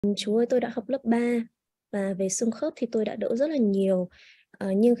Chú ơi, tôi đã học lớp 3 và về xương khớp thì tôi đã đỡ rất là nhiều.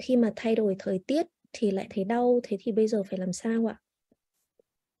 Nhưng khi mà thay đổi thời tiết thì lại thấy đau, thế thì bây giờ phải làm sao ạ?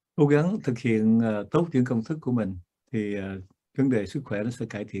 Cố gắng thực hiện tốt những công thức của mình thì vấn đề sức khỏe nó sẽ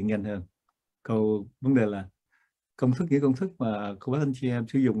cải thiện nhanh hơn. Vấn đề là những công thức mà cô bác anh chị em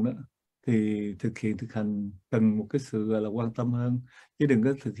sử dụng đó thì thực hành cần một cái sự gọi là quan tâm hơn, chứ đừng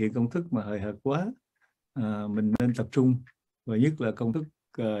có thực hiện công thức mà hời hợt quá. Mình nên tập trung, và nhất là công thức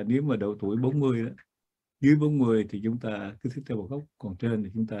nếu mà độ tuổi 40 đó, dưới 40 thì chúng ta cứ thích theo một góc, còn trên thì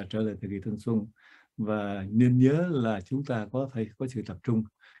chúng ta trở lại thời kỳ thanh xuân. Và nên nhớ là chúng ta phải có sự tập trung.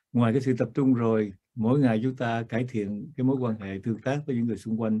 Ngoài cái sự tập trung rồi, mỗi ngày chúng ta cải thiện cái mối quan hệ tương tác với những người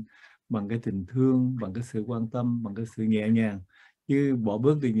xung quanh bằng cái tình thương, bằng cái sự quan tâm, bằng cái sự nhẹ nhàng, chứ bỏ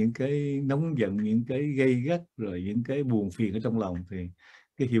bớt đi những cái nóng giận, những cái gây gắt, rồi những cái buồn phiền ở trong lòng, thì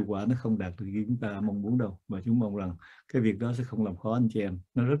cái hiệu quả nó không đạt được như chúng ta mong muốn đâu. Và chúng mong rằng cái việc đó sẽ không làm khó anh chị em,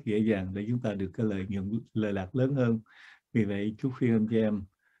 nó rất dễ dàng để chúng ta được cái lợi lạc lớn hơn. Vì vậy chú khuyên anh chị em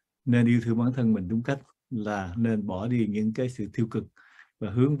nên yêu thương bản thân mình đúng cách, là nên bỏ đi những cái sự tiêu cực và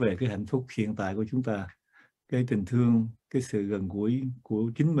hướng về cái hạnh phúc hiện tại của chúng ta. Cái tình thương, cái sự gần gũi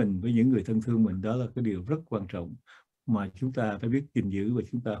của chính mình với những người thân thương mình, đó là cái điều rất quan trọng mà chúng ta phải biết gìn giữ, và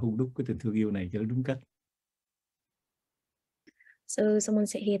chúng ta hun đúc cái tình thương yêu này cho nó đúng cách. So someone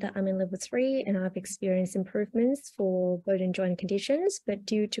said here that I'm in level 3 and I've experienced improvements for bone and joint conditions, but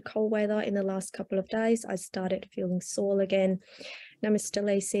due to cold weather in the last couple of days, I started feeling sore again. Now, Mr.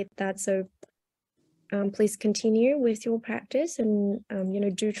 Lay said that, so please continue with your practice and,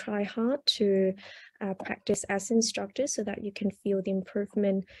 do try hard to practice as instructed so that you can feel the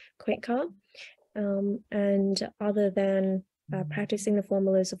improvement quicker. And other than practicing the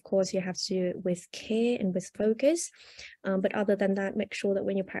formulas, of course, you have to do it with care and with focus. But other than that, make sure that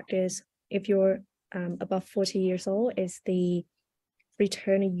when you practice, if you're above 40 years old, is the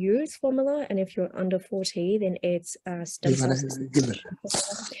return use formula, and if you're under 40, then it's stem cell stimulation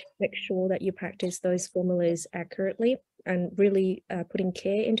formula. Make sure that you practice those formulas accurately and really putting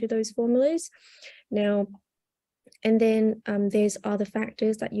care into those formulas. Now, and then there's other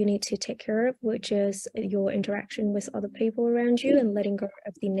factors that you need to take care of, which is your interaction with other people around you and letting go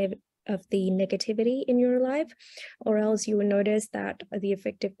of the negativity in your life, or else you will notice that the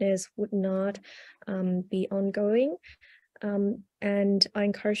effectiveness would not be ongoing. And I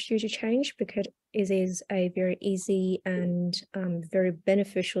encourage you to change because it is a very easy and very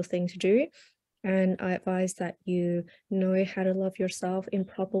beneficial thing to do. And I advise that you know how to love yourself in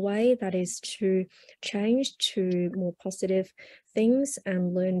proper way, that is to change to more positive things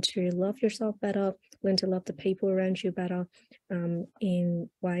and learn to love yourself better, learn to love the people around you better in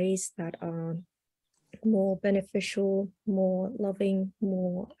ways that are more beneficial, more loving,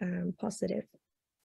 more positive.